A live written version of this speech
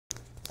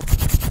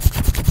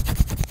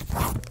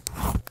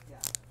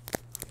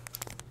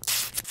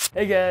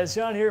Hey guys,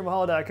 Sean here at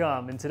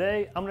Mahalo.com, and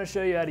today I'm going to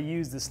show you how to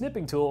use the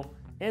snipping tool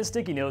and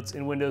sticky notes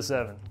in Windows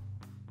 7.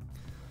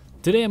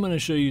 Today I'm going to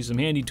show you some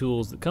handy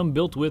tools that come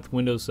built with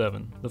Windows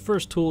 7. The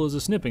first tool is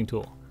a snipping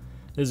tool.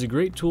 It is a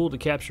great tool to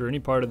capture any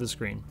part of the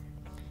screen.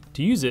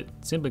 To use it,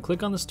 simply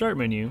click on the Start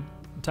menu,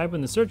 type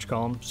in the search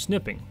column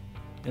Snipping,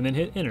 and then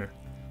hit Enter.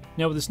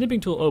 Now with the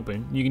snipping tool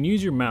open, you can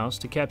use your mouse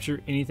to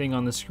capture anything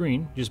on the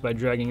screen just by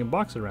dragging a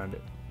box around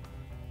it.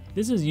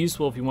 This is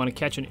useful if you want to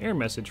catch an error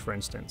message, for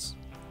instance.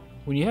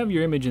 When you have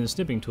your image in the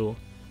snipping tool,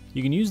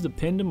 you can use the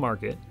pen to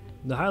mark it,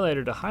 the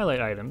highlighter to highlight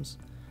items,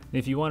 and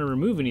if you want to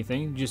remove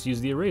anything, just use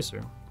the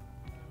eraser.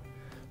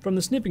 From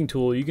the snipping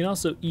tool, you can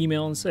also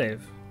email and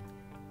save.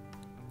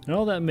 And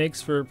all that makes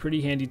for a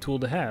pretty handy tool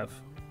to have.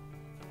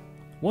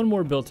 One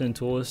more built-in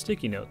tool is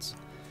sticky notes.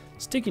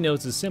 Sticky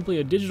notes is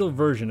simply a digital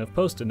version of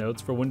Post-it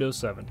notes for Windows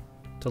 7.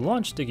 To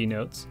launch sticky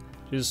notes,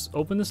 just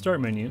open the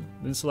Start menu,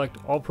 then select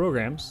All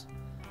Programs,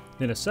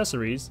 then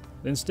Accessories,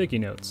 then Sticky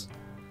Notes.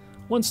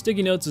 Once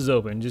Sticky Notes is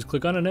open, just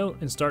click on a note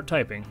and start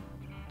typing.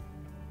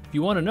 If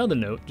you want another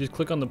note, just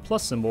click on the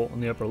plus symbol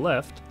on the upper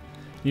left.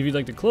 And if you'd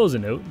like to close a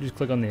note, just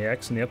click on the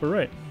X in the upper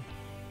right.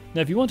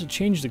 Now if you want to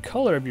change the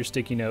color of your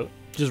sticky note,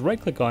 just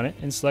right-click on it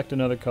and select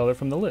another color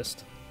from the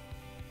list.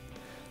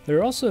 There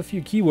are also a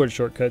few keyboard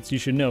shortcuts you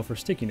should know for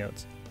sticky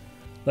notes.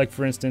 Like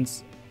for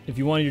instance, if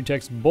you wanted your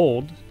text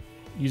bold,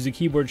 use the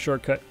keyboard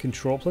shortcut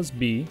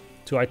Ctrl+B,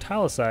 to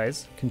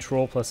italicize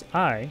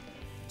Ctrl+I,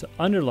 to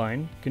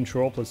underline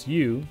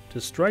Ctrl+U, to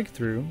strike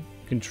through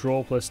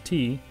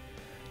Ctrl+T,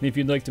 and if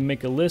you'd like to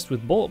make a list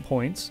with bullet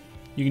points,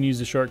 you can use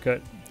the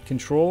shortcut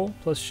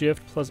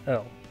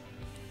Ctrl+Shift+L.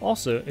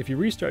 Also, if you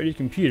restart your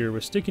computer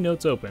with sticky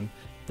notes open,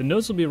 the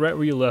notes will be right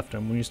where you left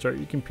them when you start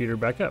your computer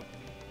back up.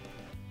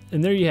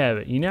 And there you have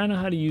it. You now know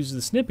how to use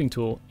the snipping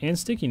tool and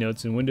sticky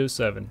notes in Windows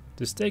 7.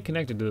 To stay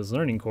connected to this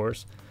learning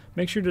course,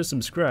 make sure to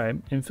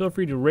subscribe and feel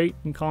free to rate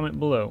and comment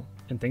below.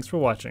 And thanks for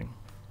watching.